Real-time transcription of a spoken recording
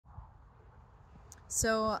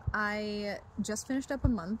So I just finished up a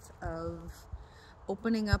month of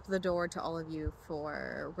opening up the door to all of you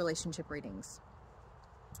for relationship readings.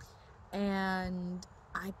 And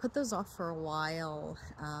I put those off for a while.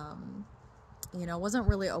 Wasn't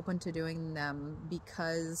really open to doing them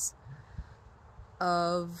because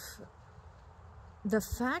of the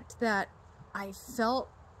fact that I felt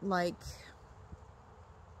like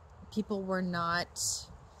people were not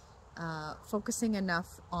focusing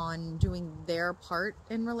enough on doing their part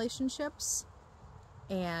in relationships,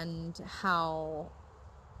 and how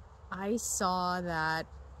I saw that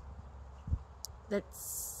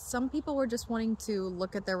some people were just wanting to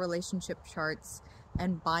look at their relationship charts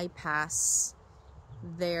and bypass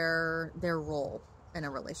their role in a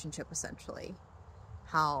relationship, essentially.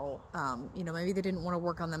 How maybe they didn't want to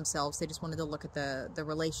work on themselves, they just wanted to look at the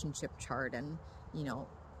relationship chart and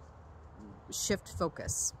shift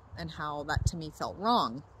focus, and how that to me felt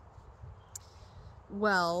wrong.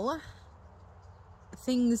 Well,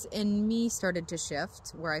 things in me started to shift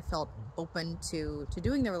where I felt open to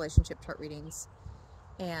doing the relationship chart readings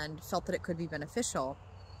and felt that it could be beneficial.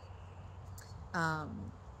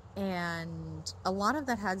 And a lot of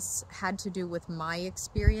that has had to do with my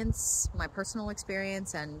experience, my personal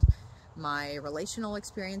experience, and my relational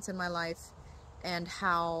experience in my life, and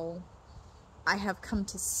how I have come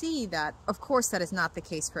to see that, of course, that is not the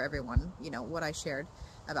case for everyone. What I shared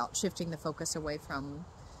about shifting the focus away from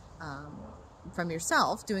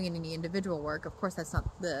yourself, doing any individual work, of course, that's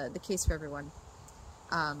not the case for everyone.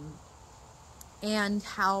 And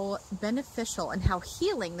how beneficial and how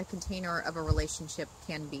healing the container of a relationship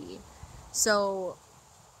can be. So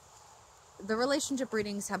the relationship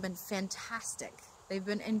readings have been fantastic. They've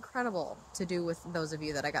been incredible to do with those of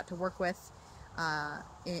you that I got to work with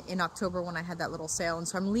in October when I had that little sale. And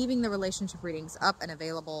so I'm leaving the relationship readings up and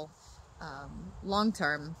available long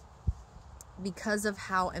term because of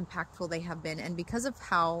how impactful they have been, and because of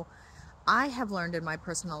how I have learned in my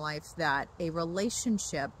personal life that a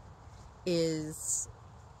relationship is,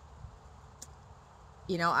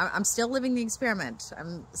 I'm still living the experiment.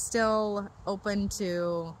 I'm still open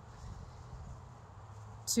to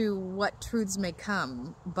what truths may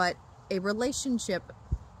come, but a relationship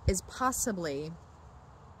is possibly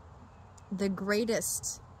the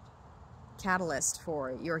greatest catalyst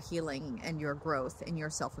for your healing and your growth and your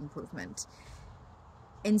self-improvement,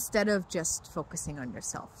 instead of just focusing on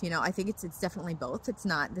yourself. I think it's definitely both.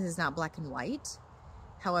 This is not black and white.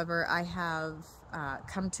 However, I have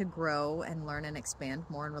come to grow and learn and expand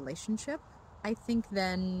more in relationship, I think,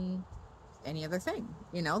 than any other thing,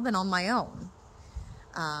 than on my own.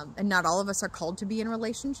 And not all of us are called to be in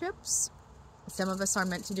relationships. Some of us are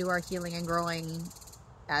meant to do our healing and growing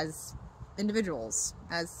as individuals,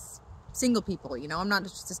 as single people. I'm not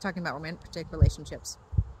just talking about romantic relationships.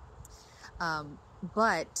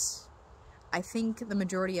 But I think the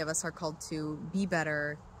majority of us are called to be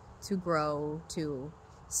better, to grow, to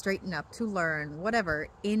straighten up, to learn, whatever,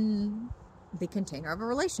 in the container of a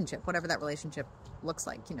relationship, whatever that relationship looks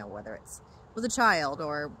like, whether it's with a child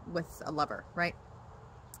or with a lover, right?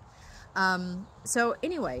 So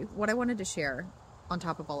anyway, what I wanted to share on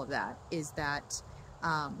top of all of that is that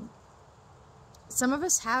some of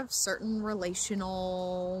us have certain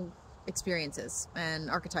relational experiences and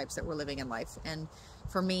archetypes that we're living in life. And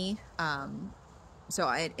for me,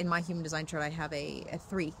 in my human design chart, I have a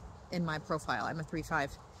 3 in my profile. I'm a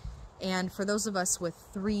 3/5. And for those of us with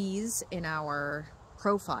 3s in our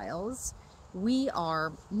profiles, we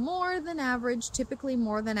are more than average, typically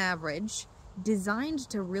more than average, designed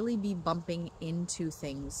to really be bumping into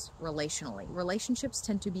things relationally. Relationships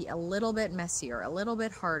tend to be a little bit messier, a little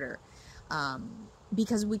bit harder,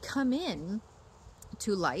 because we come in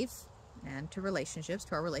to life and to relationships,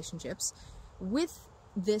 to our relationships, with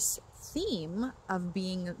this theme of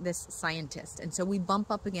being this scientist. And so we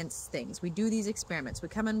bump up against things. We do these experiments. We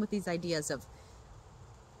come in with these ideas of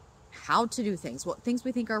how to do things, what things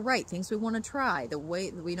we think are right, things we want to try, the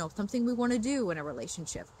way, something we want to do in a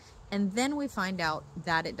relationship. And then we find out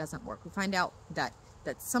that it doesn't work. We find out that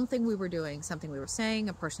something we were doing, something we were saying,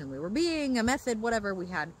 a person we were being, a method, whatever we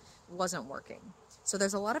had, wasn't working. So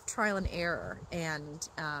there's a lot of trial and error. And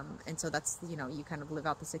so that's, you kind of live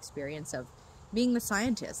out this experience of being the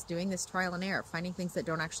scientist, doing this trial and error, finding things that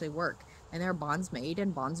don't actually work. And there are bonds made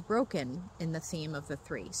and bonds broken in the theme of the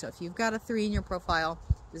 3. So if you've got a 3 in your profile,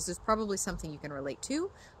 this is probably something you can relate to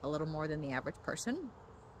a little more than the average person.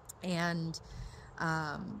 And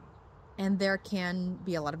there can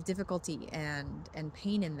be a lot of difficulty and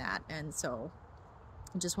pain in that. And so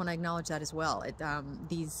I just want to acknowledge that as well.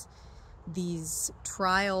 These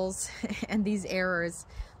trials and these errors,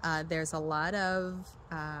 there's a lot of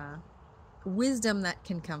wisdom that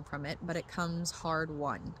can come from it, but it comes hard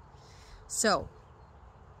won. So,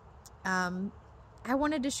 I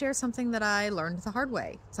wanted to share something that I learned the hard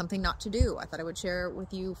way, something not to do. I thought I would share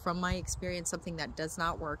with you from my experience something that does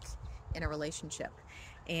not work in a relationship.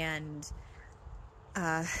 And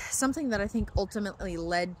something that I think ultimately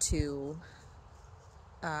led to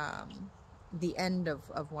the end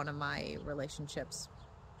of one of my relationships.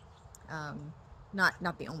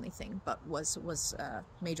 Not the only thing, but was a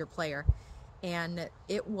major player. And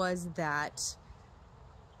it was that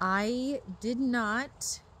I did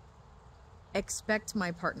not expect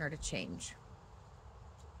my partner to change.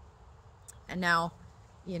 And now,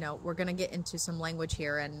 we're going to get into some language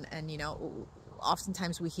here, and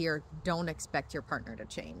oftentimes we hear, don't expect your partner to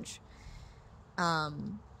change.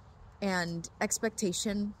 And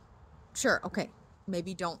expectation, sure, okay,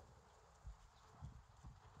 maybe don't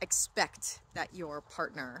expect that your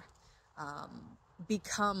partner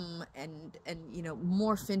become and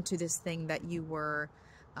morph into this thing that you were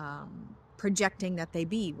projecting that they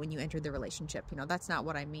be when you entered the relationship. That's not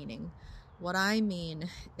what I'm meaning. What I mean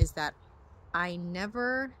is that I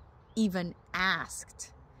never even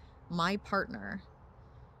asked my partner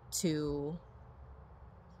to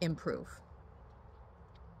improve.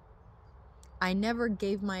 I never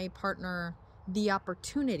gave my partner the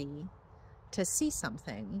opportunity to see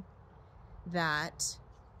something that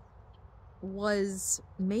was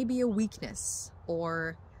maybe a weakness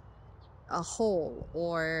or a hole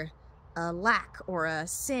or a lack or a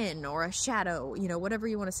sin or a shadow, whatever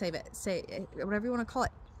you want to say whatever you want to call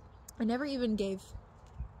it. I never even gave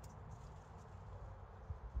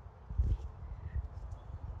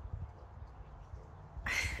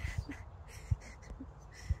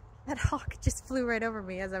that hawk just flew right over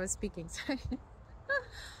me as I was speaking. Sorry. I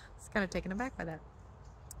was kind of taken aback by that.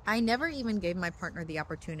 I never even gave my partner the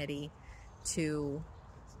opportunity to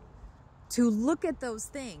look at those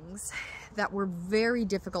things that were very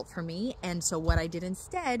difficult for me. And so what I did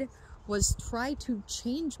instead was try to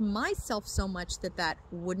change myself so much that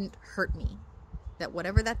wouldn't hurt me, that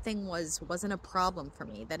whatever that thing wasn't a problem for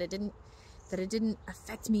me, that it didn't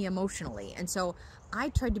affect me emotionally. And so I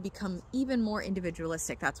tried to become even more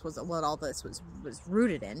individualistic. That's what all this was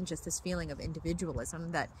rooted in, just this feeling of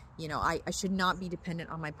individualism, that I should not be dependent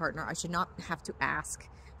on my partner. I should not have to ask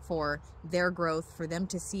for their growth, for them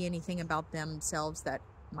to see anything about themselves that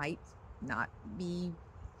might not be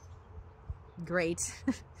great.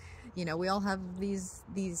 We all have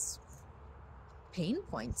these pain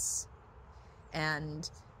points, and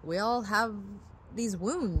we all have these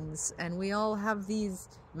wounds, and we all have these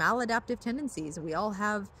maladaptive tendencies. We all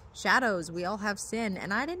have shadows. We all have sin.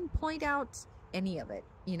 And I didn't point out any of it.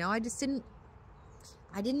 I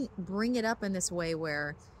didn't bring it up in this way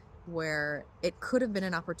where it could have been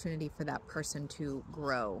an opportunity for that person to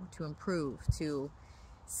grow, to improve, to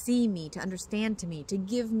see me, to understand me, to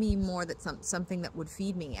give me more, that something that would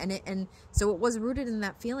feed me. And so it was rooted in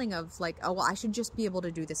that feeling of like, oh, well, I should just be able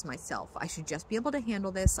to do this myself. I should just be able to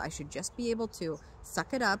handle this. I should just be able to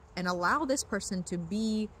suck it up and allow this person to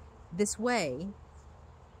be this way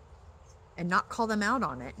and not call them out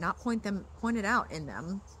on it, not point it out in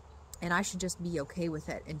them. And I should just be okay with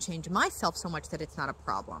it and change myself so much that it's not a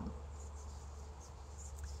problem.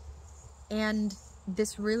 And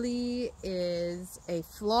this really is a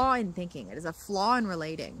flaw in thinking. It is a flaw in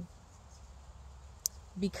relating,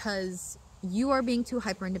 because you are being too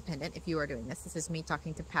hyper independent if you are doing this. This is me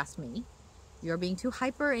talking to past me. You are being too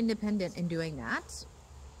hyper independent in doing that.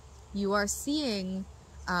 You are seeing,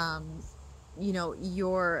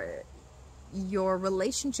 your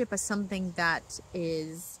relationship as something that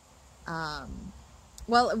is,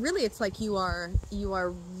 well, really, it's like you are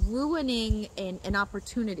ruining an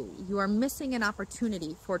opportunity. You are missing an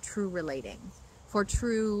opportunity for true relating, for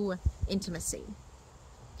true intimacy.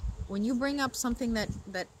 When you bring up something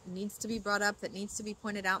that needs to be brought up, that needs to be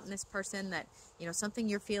pointed out in this person, that, something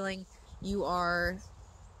you're feeling, you are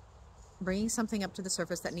bringing something up to the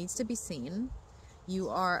surface that needs to be seen. You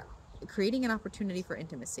are creating an opportunity for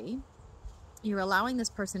intimacy. You're allowing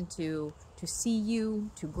this person to see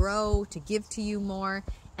you, to grow, to give to you more.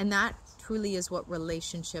 And that truly is what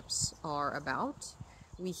relationships are about.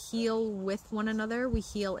 We heal with one another. We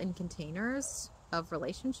heal in containers of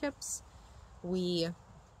relationships. We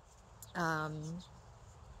are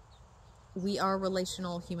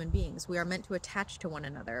relational human beings. We are meant to attach to one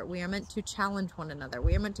another. We are meant to challenge one another.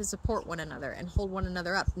 We are meant to support one another and hold one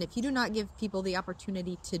another up. And if you do not give people the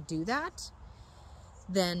opportunity to do that,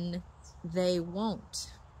 then they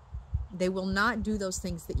won't. They will not do those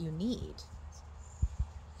things that you need.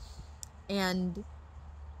 And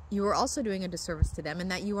you are also doing a disservice to them in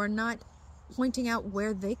that you are not pointing out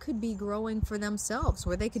where they could be growing for themselves,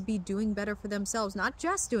 where they could be doing better for themselves, not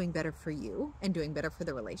just doing better for you and doing better for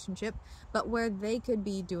the relationship, but where they could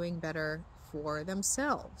be doing better for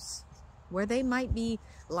themselves, where they might be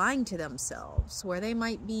lying to themselves, where they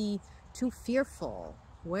might be too fearful,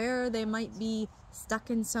 where they might be stuck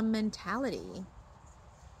in some mentality.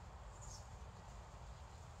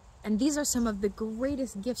 And these are some of the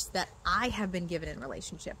greatest gifts that I have been given in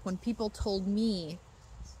relationship, when people told me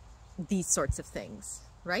these sorts of things,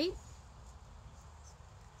 right?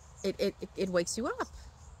 It wakes you up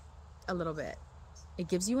a little bit. It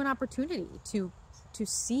gives you an opportunity to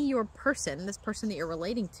see your person, this person that you're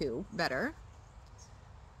relating to, better.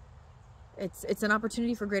 It's an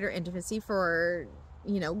opportunity for greater intimacy, for,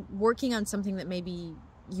 you know, working on something that maybe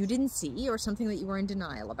you didn't see, or something that you were in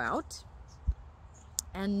denial about.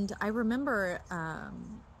 And I remember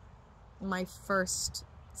my first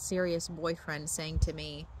serious boyfriend saying to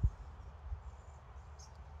me,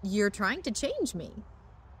 "You're trying to change me."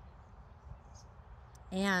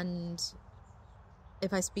 And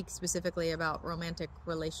if I speak specifically about romantic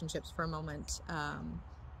relationships for a moment,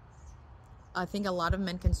 I think a lot of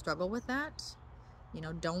men can struggle with that. You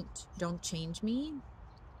know, don't change me.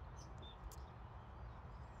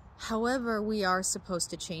 However, we are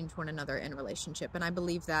supposed to change one another in relationship, and I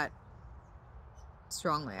believe that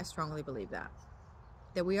strongly. I strongly believe that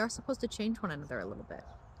we are supposed to change one another a little bit.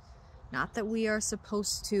 Not that we are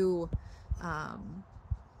supposed to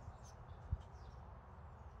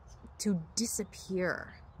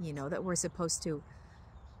disappear, you know, that we're supposed to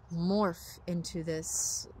morph into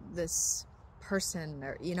this person,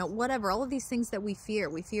 or, you know, whatever, all of these things that we fear.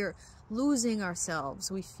 We fear losing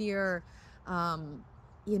ourselves. We fear,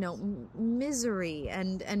 you know, misery.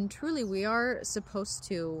 And truly, we are supposed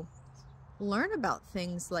to learn about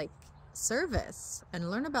things like service,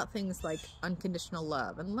 and learn about things like unconditional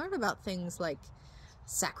love, and learn about things like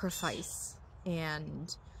sacrifice,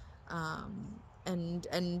 and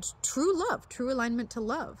true love, true alignment to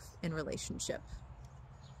love in relationship.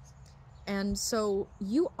 And so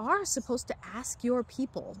you are supposed to ask your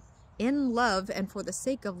people in love and for the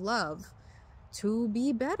sake of love to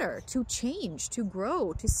be better, to change, to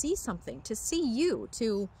grow, to see something, to see you,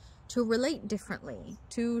 to relate differently,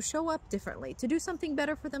 to show up differently, to do something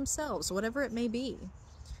better for themselves, whatever it may be.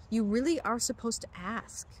 You really are supposed to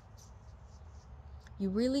ask. You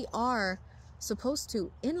really are supposed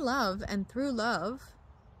to, in love and through love,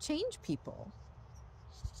 change people.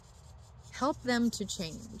 Help them to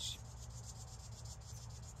change.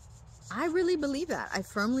 I really believe that. I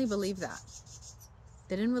firmly believe that.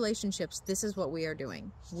 That in relationships, this is what we are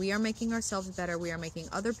doing. We are making ourselves better. We are making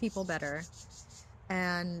other people better.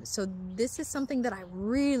 And so this is something that I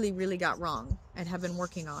really, really got wrong and have been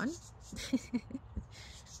working on.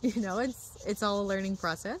 You know, it's all a learning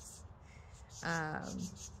process.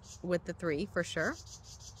 With the 3, for sure.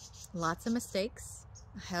 Lots of mistakes.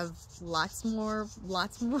 I have lots more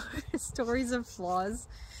stories of flaws,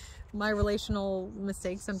 my relational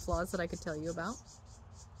mistakes and flaws that I could tell you about.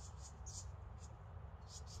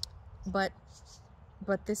 But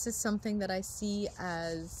this is something that I see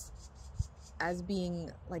as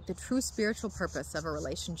being like the true spiritual purpose of a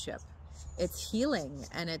relationship. It's healing,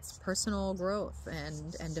 and it's personal growth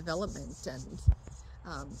and development, and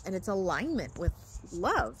it's alignment with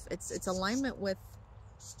love. It's alignment with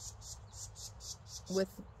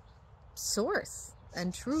source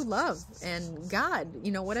and true love and God,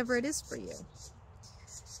 you know, whatever it is for you.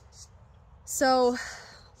 So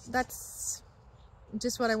that's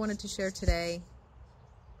just what I wanted to share today.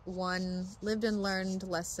 One lived and learned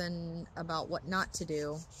lesson about what not to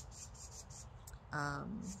do.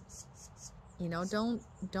 You know,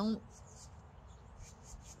 don't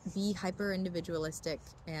be hyper individualistic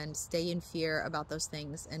and stay in fear about those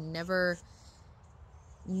things, and never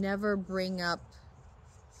bring up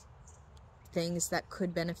things that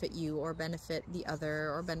could benefit you or benefit the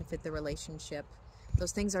other or benefit the relationship.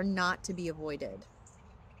 Those things are not to be avoided.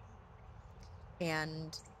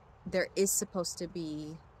 And there is supposed to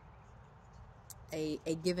be a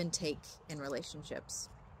give and take in relationships.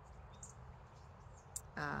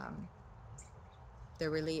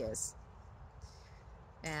 There really is.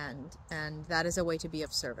 And that is a way to be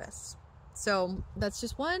of service. So that's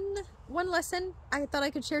just one lesson I thought I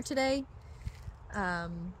could share today.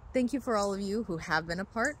 Thank you for all of you who have been a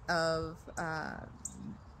part of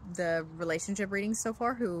the relationship readings so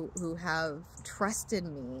far, who have trusted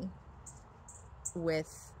me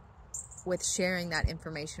with sharing that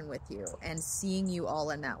information with you, and seeing you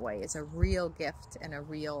all in that way is a real gift and a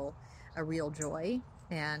real joy.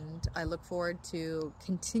 And I look forward to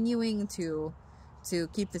continuing to to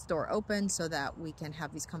keep this door open so that we can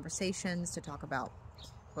have these conversations, to talk about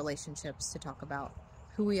relationships, to talk about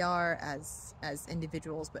who we are as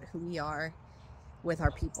individuals, but who we are with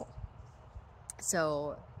our people.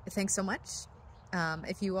 So thanks so much.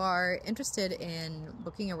 If you are interested in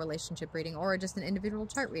booking a relationship reading or just an individual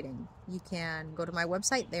chart reading, you can go to my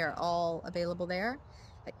website. They are all available there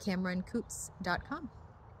at CameronCoots.com.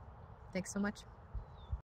 Thanks so much.